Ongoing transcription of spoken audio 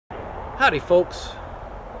Howdy folks,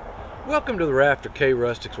 welcome to the Rafter K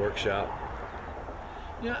Rustics Workshop.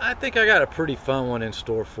 I think I got a pretty fun one in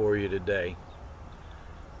store for you today.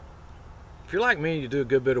 If you're like me, you do a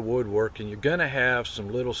good bit of woodwork and you're gonna have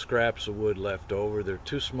some little scraps of wood left over. They're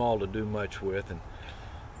too small to do much with, and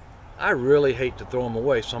I really hate to throw them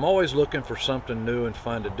away, so I'm always looking for something new and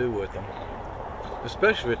fun to do with them,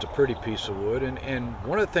 especially if it's a pretty piece of wood. And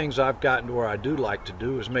one of the things I've gotten to where I do like to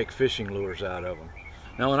do is make fishing lures out of them.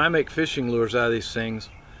 Now when I make fishing lures out of these things,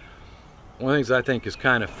 one of the things I think is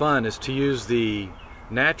kind of fun is to use the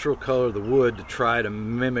natural color of the wood to try to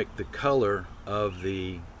mimic the color of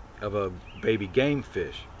a baby game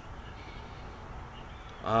fish.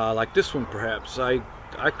 Like this one perhaps. I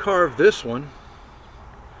carved this one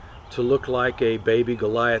to look like a baby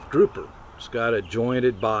Goliath Grouper. It's got a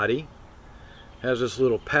jointed body, has this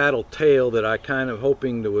little paddle tail that I kind of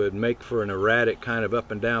hoping that would make for an erratic kind of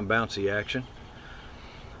up and down bouncy action.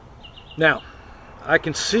 Now, I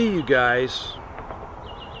can see you guys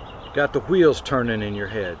got the wheels turning in your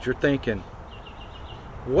heads. You're thinking,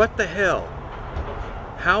 what the hell?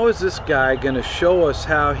 How is this guy going to show us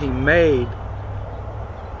how he made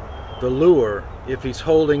the lure if he's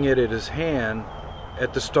holding it in his hand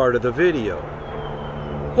at the start of the video?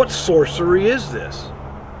 What sorcery is this?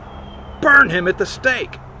 Burn him at the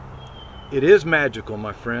stake! It is magical,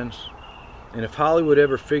 my friends. And if Hollywood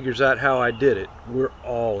ever figures out how I did it, we're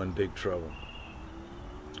all in big trouble.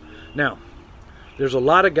 Now, there's a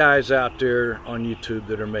lot of guys out there on YouTube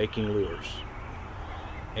that are making lures.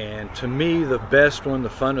 And to me, the best one, the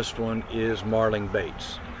funnest one, is Marling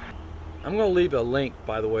Baits. I'm going to leave a link,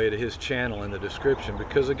 by the way, to his channel in the description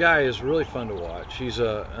because the guy is really fun to watch. He's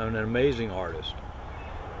an amazing artist.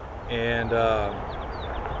 And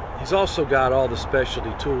he's also got all the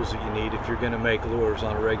specialty tools that you need if you're going to make lures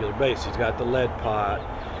on a regular basis. He's got the lead pot,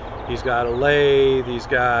 he's got a lathe, he's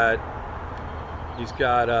got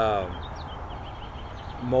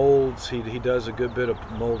molds. He does a good bit of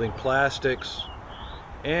molding plastics,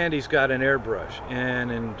 and he's got an airbrush.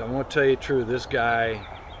 And I want to tell you the truth, this guy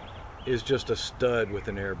is just a stud with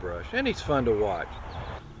an airbrush, and he's fun to watch.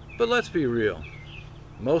 But let's be real,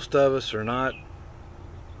 most of us are not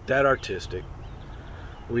that artistic.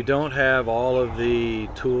 We don't have all of the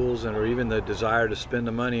tools or even the desire to spend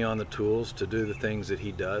the money on the tools to do the things that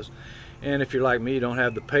he does. And if you're like me, you don't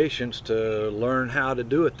have the patience to learn how to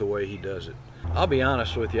do it the way he does it. I'll be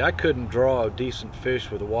honest with you, I couldn't draw a decent fish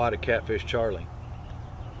with a wad of Catfish Charlie.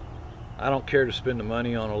 I don't care to spend the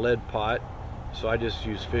money on a lead pot, so I just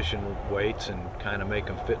use fishing weights and kind of make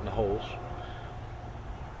them fit in the holes.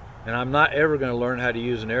 And I'm not ever going to learn how to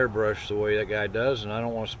use an airbrush the way that guy does, and I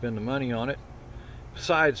don't want to spend the money on it.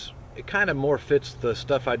 Besides, it kind of more fits the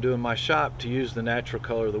stuff I do in my shop to use the natural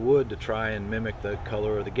color of the wood to try and mimic the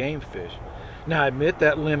color of the game fish. Now I admit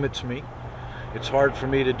that limits me. It's hard for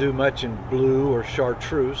me to do much in blue or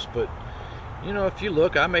chartreuse, but you know, if you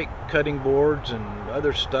look, I make cutting boards and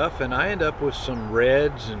other stuff, and I end up with some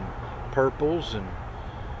reds and purples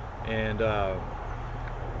and a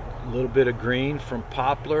little bit of green from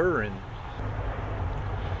poplar. And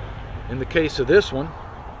in the case of this one,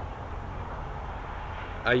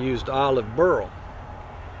 I used olive burl,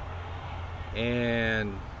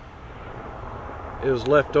 and it was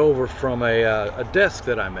left over from a desk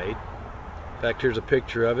that I made. In fact, here's a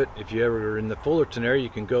picture of it. If you ever are in the Fullerton area, you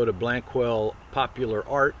can go to Blankwell Popular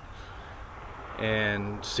Art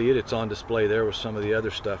and see it. It's on display there with some of the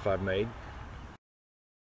other stuff I've made.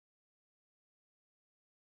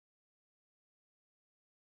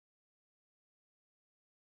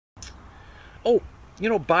 Oh, you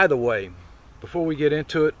know, by the way, before we get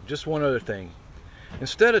into it, just one other thing.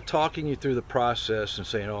 Instead of talking you through the process and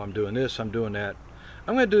saying, oh, I'm doing this, I'm doing that,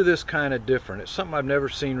 I'm going to do this kind of different. It's something I've never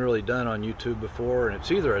seen really done on YouTube before, and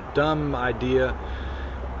it's either a dumb idea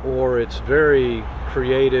or it's very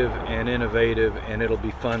creative and innovative, and it'll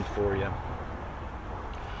be fun for you.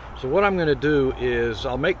 So what I'm going to do is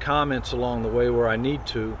I'll make comments along the way where I need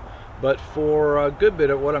to, but for a good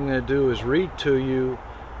bit of what I'm going to do is read to you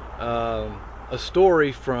a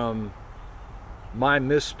story from my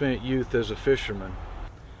misspent youth as a fisherman.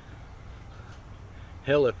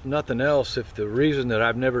 Hell, if nothing else, if the reason that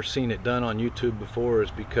I've never seen it done on YouTube before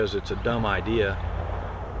is because it's a dumb idea,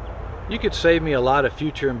 you could save me a lot of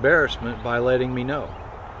future embarrassment by letting me know.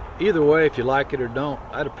 Either way, if you like it or don't,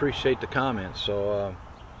 I'd appreciate the comments. So,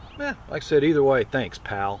 like I said, either way, thanks,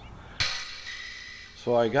 pal.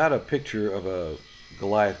 So I got a picture of a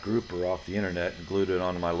Goliath Grouper off the internet and glued it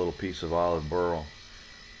onto my little piece of olive burl.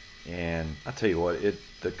 And I tell you what,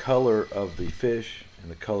 the color of the fish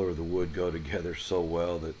and the color of the wood go together so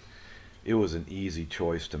well that it was an easy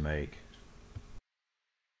choice to make.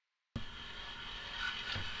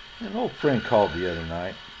 An old friend called the other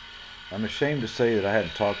night. I'm ashamed to say that I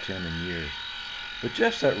hadn't talked to him in years, but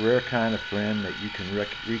just that rare kind of friend that you can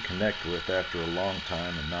reconnect with after a long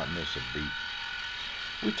time and not miss a beat.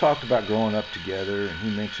 We talked about growing up together, and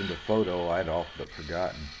he mentioned a photo I'd all but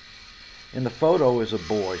forgotten. In the photo is a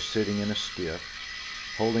boy sitting in a skiff,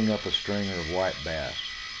 holding up a stringer of white bass.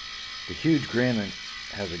 The huge grin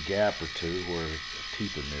has a gap or two where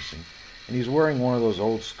teeth are missing, and he's wearing one of those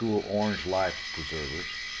old school orange life preservers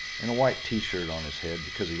and a white t-shirt on his head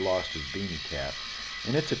because he lost his beanie cap,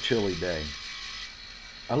 and it's a chilly day.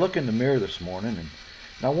 I look in the mirror this morning and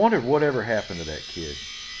I wondered whatever happened to that kid.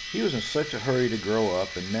 He was in such a hurry to grow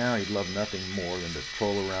up, and now he'd love nothing more than to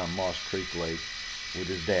troll around Moss Creek Lake with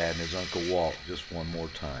his dad and his Uncle Walt just one more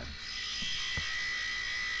time.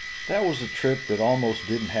 That was a trip that almost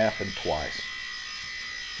didn't happen twice.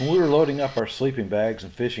 When we were loading up our sleeping bags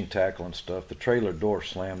and fishing tackle and stuff, the trailer door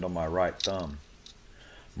slammed on my right thumb.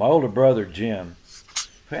 My older brother, Jim,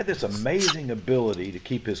 who had this amazing ability to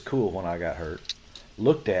keep his cool when I got hurt,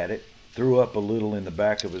 looked at it, threw up a little in the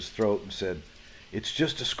back of his throat and said, "It's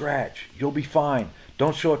just a scratch. You'll be fine.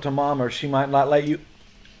 Don't show it to Mama or she might not let you."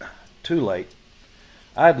 Too late.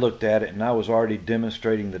 I'd looked at it and I was already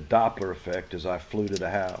demonstrating the Doppler effect as I flew to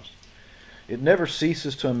the house. It never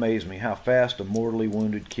ceases to amaze me how fast a mortally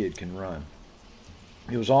wounded kid can run.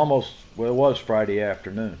 It was Friday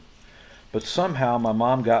afternoon. But somehow my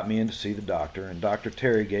mom got me in to see the doctor, and Dr.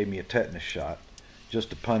 Terry gave me a tetanus shot, just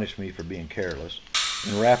to punish me for being careless,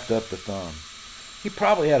 and wrapped up the thumb. He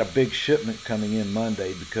probably had a big shipment coming in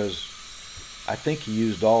Monday because I think he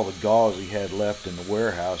used all the gauze he had left in the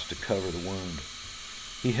warehouse to cover the wound.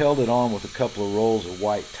 He held it on with a couple of rolls of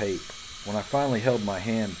white tape. When I finally held my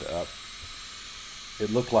hand up,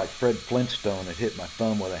 it looked like Fred Flintstone had hit my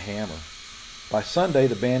thumb with a hammer. By Sunday,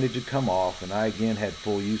 the bandage had come off, and I again had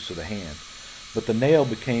full use of the hand. But the nail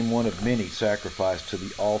became one of many sacrificed to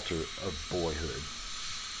the altar of boyhood.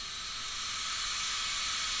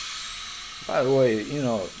 By the way,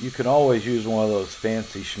 you can always use one of those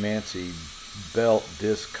fancy schmancy belt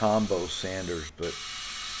disc combo sanders, but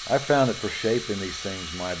I found that for shaping these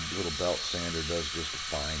things, my little belt sander does just a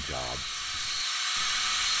fine job.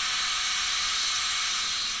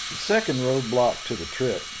 The second roadblock to the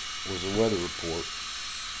trip was a weather report.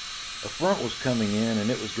 A front was coming in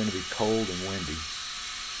and it was going to be cold and windy.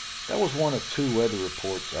 That was one of two weather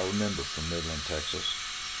reports I remember from Midland, Texas.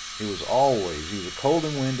 It was always either cold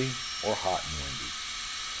and windy or hot and windy.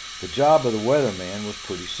 The job of the weatherman was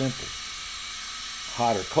pretty simple.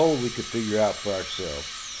 Hot or cold we could figure out for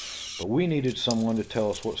ourselves, but we needed someone to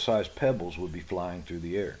tell us what size pebbles would be flying through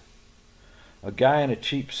the air. A guy in a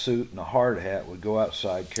cheap suit and a hard hat would go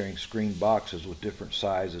outside carrying screen boxes with different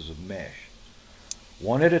sizes of mesh.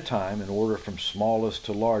 One at a time, in order from smallest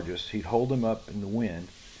to largest, he'd hold them up in the wind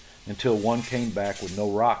until one came back with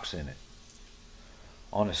no rocks in it.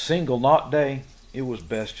 On a single knot day, it was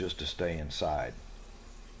best just to stay inside.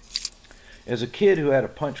 As a kid who had a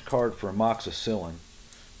punch card for amoxicillin,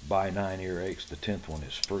 buy 9 earaches, the 10th one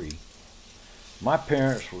is free, my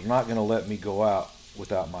parents was not going to let me go out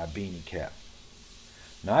without my beanie cap.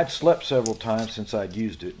 Now, I'd slept several times since I'd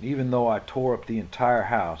used it, and even though I tore up the entire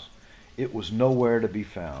house, it was nowhere to be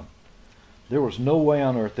found. There was no way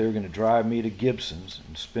on earth they were going to drive me to Gibson's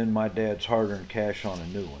and spend my dad's hard-earned cash on a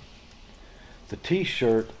new one. The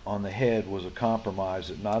T-shirt on the head was a compromise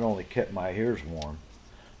that not only kept my ears warm,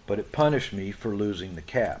 but it punished me for losing the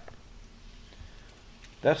cap.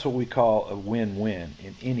 That's what we call a win-win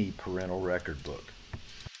in any parental record book.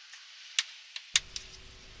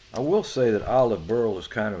 I will say that olive burl is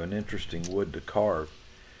kind of an interesting wood to carve.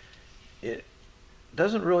 It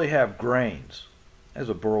doesn't really have grains, as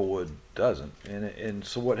a burl wood doesn't. And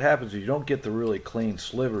so what happens is you don't get the really clean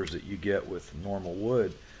slivers that you get with normal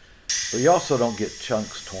wood, but you also don't get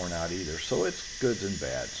chunks torn out either. So it's goods and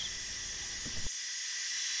bads.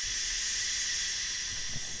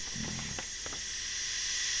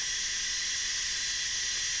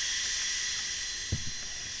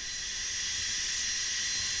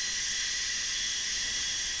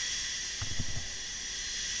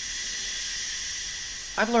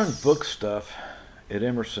 I learned book stuff at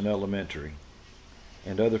Emerson Elementary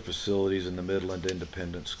and other facilities in the Midland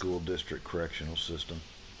Independent School District Correctional System.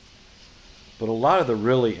 But a lot of the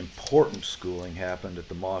really important schooling happened at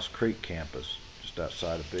the Moss Creek campus, just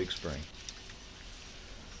outside of Big Spring.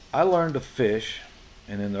 I learned to fish,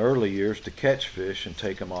 and in the early years to catch fish and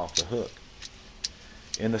take them off the hook.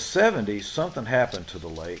 In the 70s, something happened to the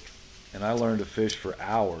lake, and I learned to fish for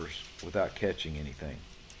hours without catching anything.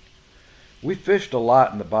 We fished a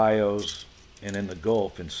lot in the bayous and in the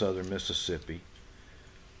Gulf in southern Mississippi,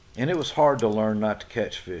 and it was hard to learn not to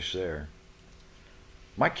catch fish there.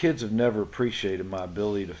 My kids have never appreciated my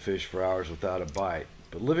ability to fish for hours without a bite,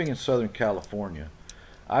 but living in Southern California,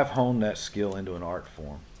 I've honed that skill into an art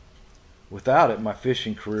form. Without it, my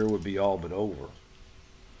fishing career would be all but over.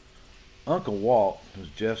 Uncle Walt, who's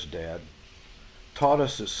Jeff's dad, taught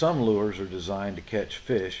us that some lures are designed to catch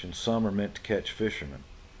fish and some are meant to catch fishermen.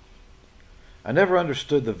 I never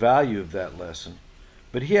understood the value of that lesson,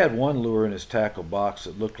 but he had one lure in his tackle box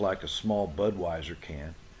that looked like a small Budweiser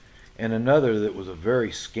can, and another that was a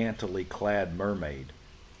very scantily clad mermaid.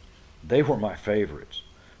 They were my favorites,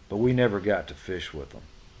 but we never got to fish with them.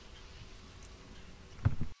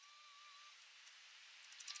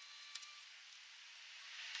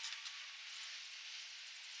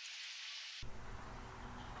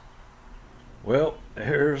 Well,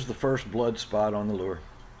 here's the first blood spot on the lure.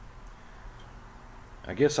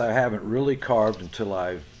 I guess I haven't really carved until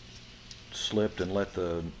I slipped and let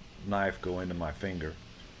the knife go into my finger.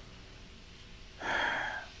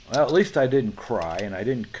 Well, at least I didn't cry and I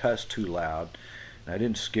didn't cuss too loud and I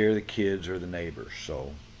didn't scare the kids or the neighbors,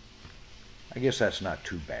 so I guess that's not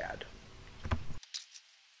too bad.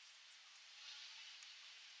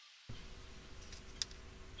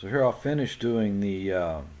 So here I'll finish doing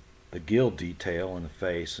the gill detail in the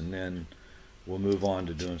face, and then we'll move on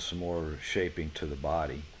to doing some more shaping to the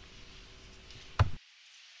body.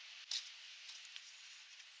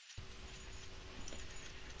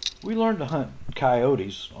 We learned to hunt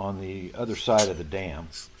coyotes on the other side of the dam.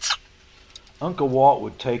 Uncle Walt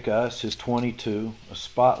would take us, his .22, a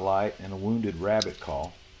spotlight, and a wounded rabbit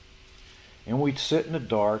call, and we'd sit in the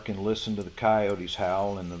dark and listen to the coyotes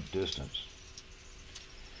howl in the distance.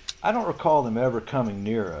 I don't recall them ever coming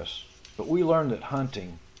near us, but we learned that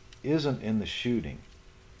hunting isn't in the shooting,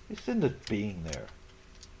 it's in the being there.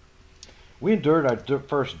 We endured our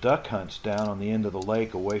first duck hunts down on the end of the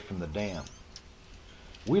lake away from the dam.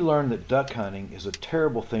 We learned that duck hunting is a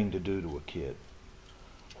terrible thing to do to a kid.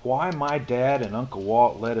 Why my dad and Uncle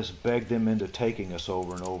Walt let us beg them into taking us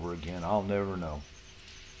over and over again, I'll never know.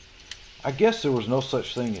 I guess there was no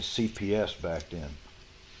such thing as CPS back then.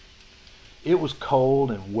 It was cold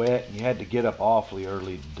and wet and you had to get up awfully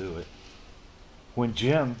early to do it. When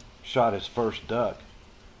Jim shot his first duck,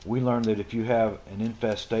 we learned that if you have an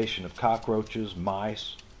infestation of cockroaches,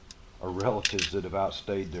 mice, or relatives that have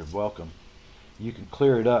outstayed their welcome, you can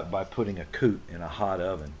clear it up by putting a coot in a hot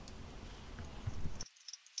oven.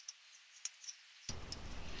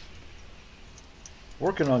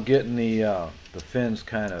 Working on getting the fins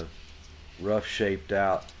kind of rough shaped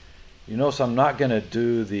out. You notice I'm not going to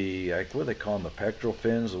do the, what do they call them, the pectoral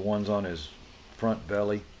fins, the ones on his front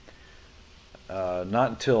belly. Not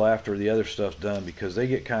until after the other stuff's done, because they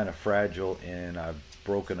get kind of fragile and I've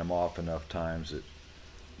broken them off enough times that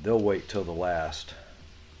they'll wait till the last.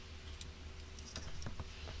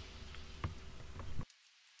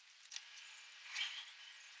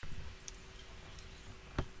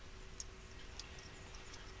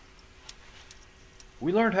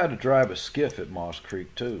 We learned how to drive a skiff at Moss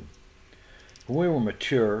Creek too. When we were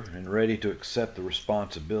mature and ready to accept the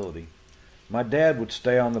responsibility, my dad would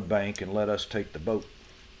stay on the bank and let us take the boat.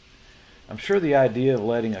 I'm sure the idea of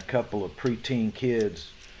letting a couple of preteen kids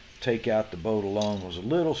take out the boat alone was a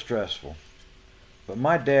little stressful, but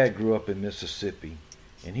my dad grew up in Mississippi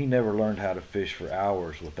and he never learned how to fish for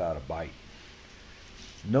hours without a bite.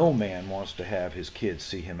 No man wants to have his kids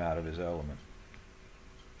see him out of his element.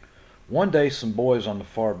 One day some boys on the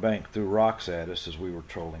far bank threw rocks at us as we were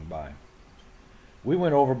trolling by. We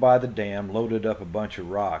went over by the dam, loaded up a bunch of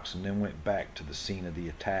rocks, and then went back to the scene of the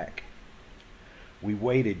attack. We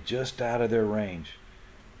waited just out of their range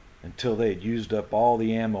until they had used up all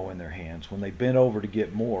the ammo in their hands. When they bent over to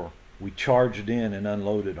get more, we charged in and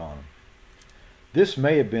unloaded on them. This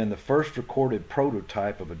may have been the first recorded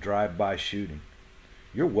prototype of a drive-by shooting.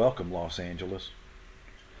 You're welcome, Los Angeles.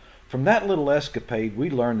 From that little escapade, we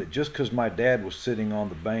learned that just because my dad was sitting on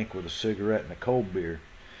the bank with a cigarette and a cold beer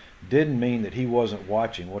didn't mean that he wasn't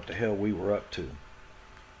watching what the hell we were up to.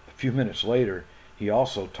 A few minutes later, he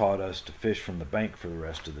also taught us to fish from the bank for the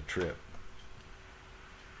rest of the trip.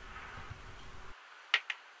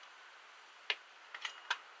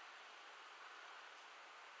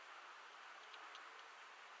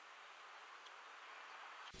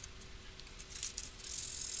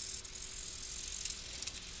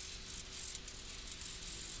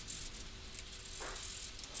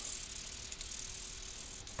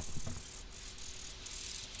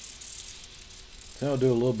 Then I'll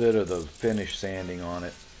do a little bit of the finish sanding on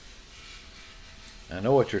it. I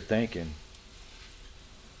know what you're thinking.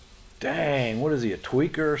 Dang, what is he, a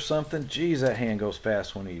tweaker or something? Geez, that hand goes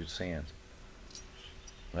fast when he sands.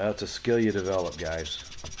 Well, it's a skill you develop, guys.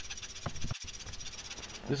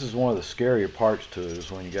 This is one of the scarier parts to it, is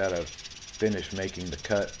when you gotta finish making the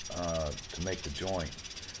cut to make the joint.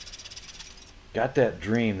 Got that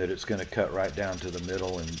dream that it's gonna cut right down to the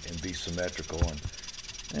middle and be symmetrical.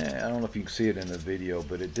 And I don't know if you can see it in the video,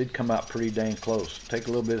 but it did come out pretty dang close. Take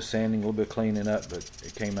a little bit of sanding, a little bit of cleaning up, but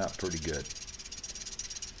it came out pretty good.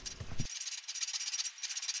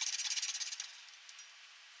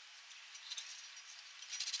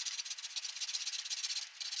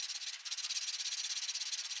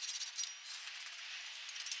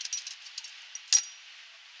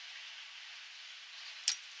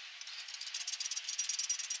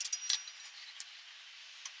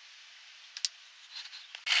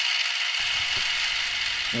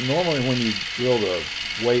 And normally when you drill the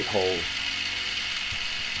weight hole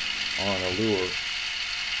on a lure,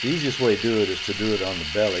 the easiest way to do it is to do it on the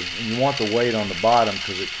belly. And you want the weight on the bottom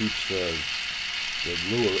because it keeps the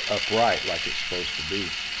lure upright like it's supposed to be.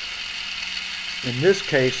 In this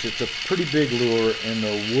case, it's a pretty big lure and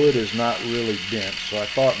the wood is not really dense, so I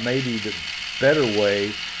thought maybe the better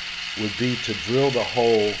way would be to drill the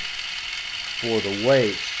hole for the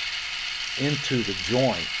weights into the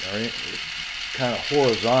joint, or kind of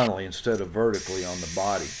horizontally instead of vertically on the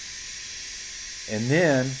body. And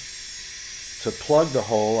then to plug the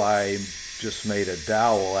hole, I just made a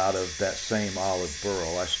dowel out of that same olive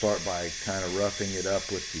burl. I start by kind of roughing it up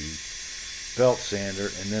with the belt sander,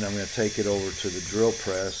 and then I'm going to take it over to the drill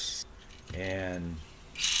press and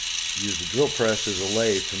use the drill press as a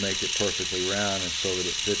lathe to make it perfectly round and so that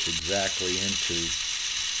it fits exactly into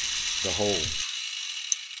the hole.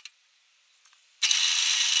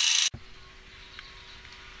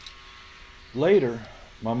 Later,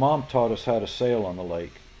 my mom taught us how to sail on the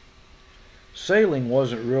lake. Sailing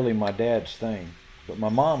wasn't really my dad's thing, but my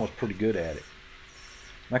mom was pretty good at it.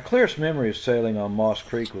 My clearest memory of sailing on Moss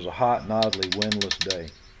Creek was a hot and oddly windless day.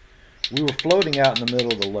 We were floating out in the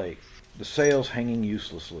middle of the lake, the sails hanging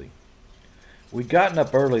uselessly. We'd gotten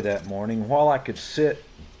up early that morning, and while I could sit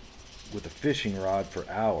with a fishing rod for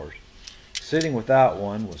hours, sitting without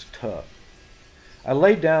one was tough. I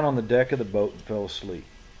laid down on the deck of the boat and fell asleep.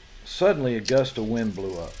 Suddenly, a gust of wind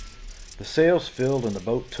blew up. The sails filled and the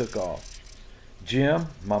boat took off. Jim,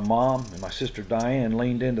 my mom, and my sister Diane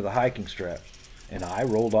leaned into the hiking straps, and I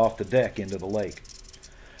rolled off the deck into the lake.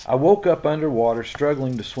 I woke up underwater,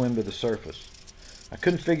 struggling to swim to the surface. I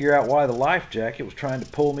couldn't figure out why the life jacket was trying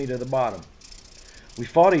to pull me to the bottom. We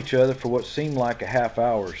fought each other for what seemed like a half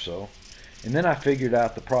hour or so, and then I figured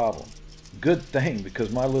out the problem. Good thing,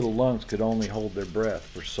 because my little lungs could only hold their breath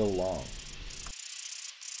for so long.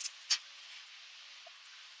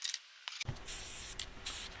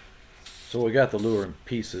 So we got the lure in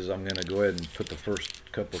pieces. I'm going to go ahead and put the first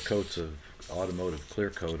couple of coats of automotive clear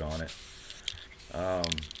coat on it.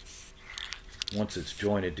 Once it's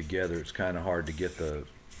jointed together, it's kind of hard to get the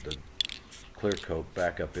clear coat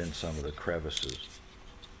back up in some of the crevices.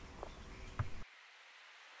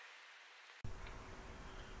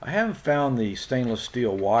 I haven't found the stainless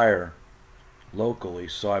steel wire locally,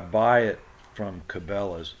 so I buy it from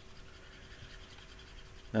Cabela's.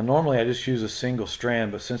 Now normally I just use a single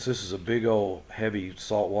strand, but since this is a big old heavy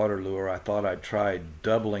saltwater lure, I thought I'd try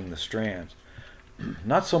doubling the strands.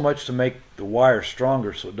 Not so much to make the wire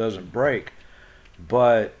stronger so it doesn't break,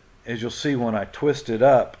 but as you'll see when I twist it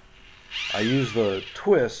up, I use the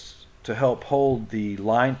twists to help hold the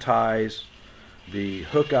line ties, the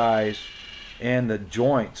hook eyes, and the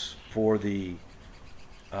joints for the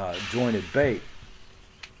jointed bait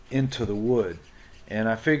into the wood. And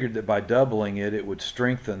I figured that by doubling it, it would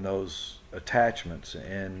strengthen those attachments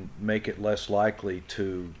and make it less likely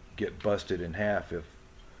to get busted in half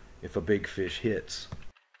if a big fish hits.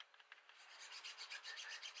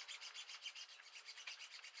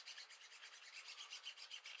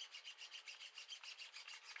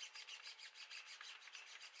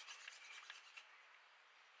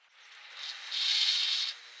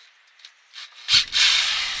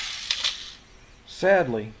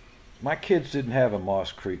 Sadly, my kids didn't have a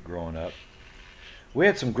Moss Creek growing up. We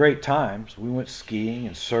had some great times. We went skiing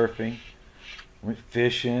and surfing, went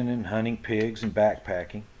fishing and hunting pigs and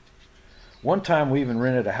backpacking. One time we even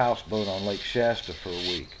rented a houseboat on Lake Shasta for a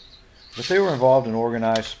week. But they were involved in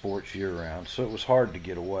organized sports year-round, so it was hard to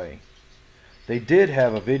get away. They did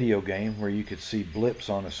have a video game where you could see blips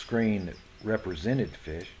on a screen that represented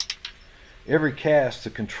fish. Every cast, the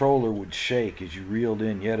controller would shake as you reeled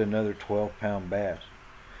in yet another 12-pound bass.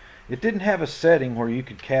 It didn't have a setting where you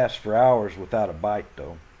could cast for hours without a bite,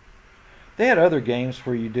 though. They had other games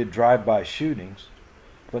where you did drive-by shootings,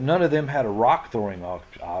 but none of them had a rock-throwing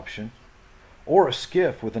option or a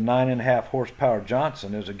skiff with a 9.5 horsepower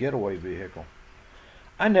Johnson as a getaway vehicle.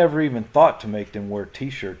 I never even thought to make them wear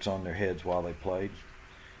t-shirts on their heads while they played.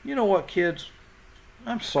 You know what, kids?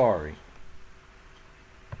 I'm sorry.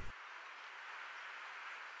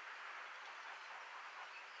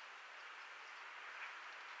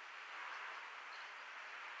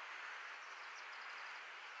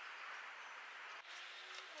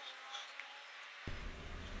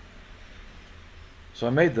 So I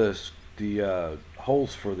made the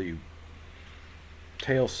holes for the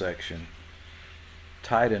tail section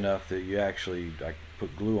tight enough that I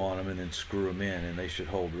put glue on them and then screw them in, and they should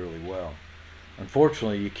hold really well.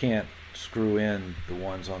 Unfortunately, you can't screw in the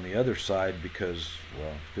ones on the other side because,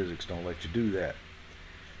 well, physics don't let you do that.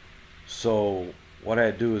 So what I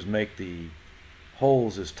had to do is make the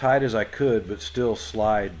holes as tight as I could, but still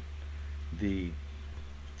slide the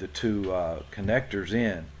two connectors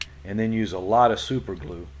in, and then use a lot of super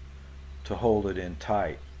glue to hold it in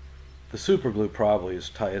tight. The super glue probably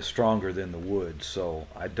is stronger than the wood, so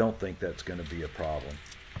I don't think that's going to be a problem.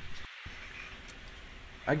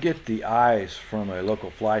 I get the eyes from a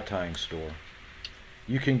local fly tying store.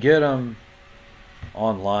 You can get them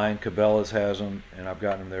online. Cabela's has them, and I've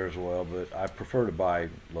gotten them there as well, but I prefer to buy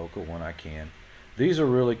local when I can. These are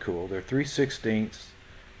really cool. They're 3/16.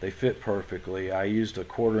 They fit perfectly. I used a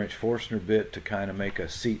 1/4-inch Forstner bit to kind of make a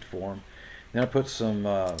seat for them. Then I put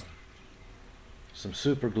some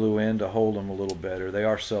super glue in to hold them a little better. They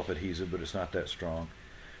are self-adhesive, but it's not that strong.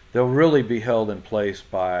 They'll really be held in place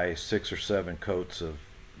by 6 or 7 coats of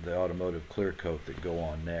the automotive clear coat that go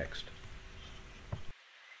on next.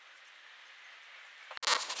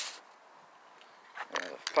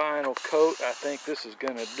 The final coat, I think this is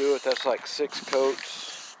going to do it. That's like 6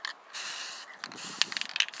 coats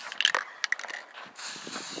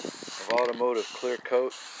of automotive clear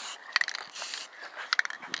coat.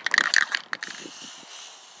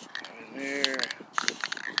 In there,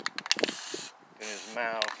 in his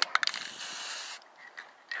mouth.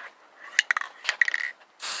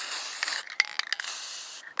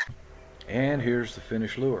 And here's the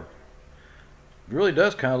finished lure. It really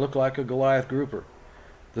does kind of look like a Goliath grouper.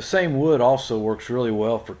 The same wood also works really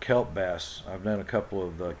well for kelp bass. I've done a couple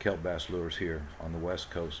of kelp bass lures here on the west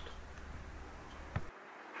coast.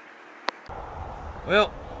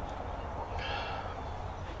 Well,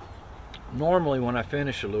 normally when I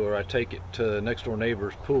finish a lure, I take it to the next door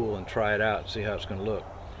neighbor's pool and try it out and see how it's going to look.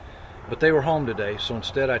 But they were home today, so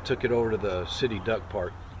instead I took it over to the city duck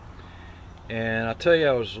park. And I'll tell you,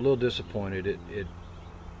 I was a little disappointed.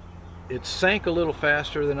 It sank a little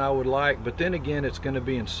faster than I would like, but then again, it's going to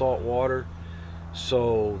be in salt water,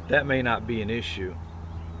 so that may not be an issue.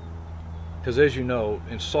 Because as you know,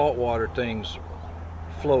 in salt water things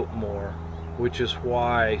float more, which is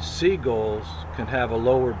why seagulls can have a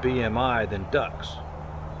lower BMI than ducks.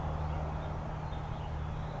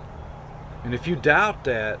 And if you doubt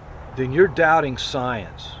that, then you're doubting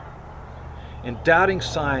science. And doubting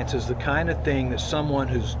science is the kind of thing that someone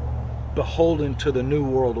who's beholden to the New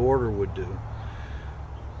World Order would do.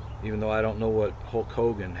 Even though I don't know what Hulk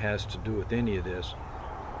Hogan has to do with any of this.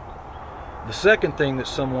 The second thing that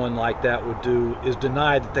someone like that would do is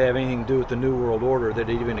deny that they have anything to do with the New World Order, that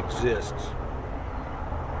it even exists.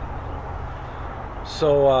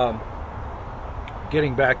 So,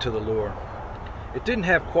 getting back to the lure. It didn't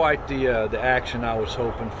have quite the action I was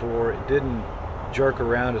hoping for. It didn't jerk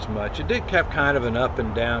around as much. It did have kind of an up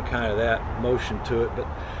and down kind of that motion to it, but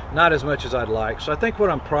not as much as I'd like. So I think what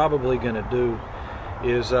I'm probably going to do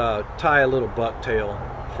is tie a little bucktail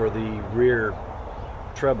for the rear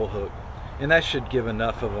treble hook, and that should give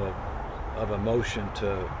enough of a motion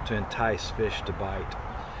to entice fish to bite.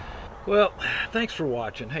 Well, thanks for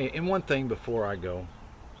watching. Hey, and one thing before I go.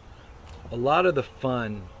 A lot of the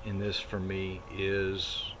fun in this for me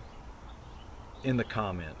is in the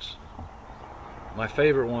comments. My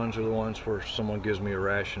favorite ones are the ones where someone gives me a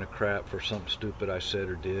ration of crap for something stupid I said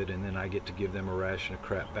or did, and then I get to give them a ration of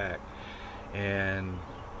crap back. And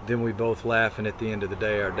then we both laugh, and at the end of the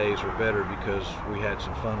day our days were better because we had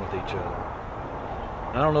some fun with each other.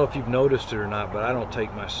 I don't know if you've noticed it or not, but I don't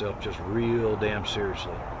take myself just real damn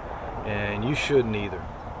seriously. And you shouldn't either.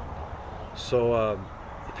 So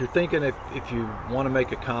if you're thinking, if you want to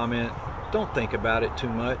make a comment, don't think about it too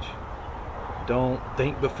much. Don't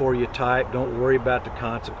think before you type. Don't worry about the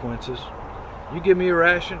consequences. You give me a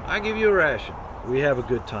ration, I give you a ration. We have a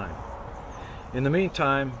good time. In the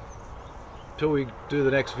meantime, until we do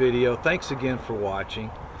the next video, thanks again for watching.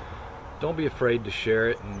 Don't be afraid to share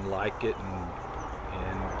it and like it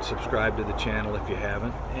and subscribe to the channel if you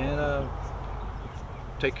haven't. And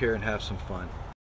take care and have some fun.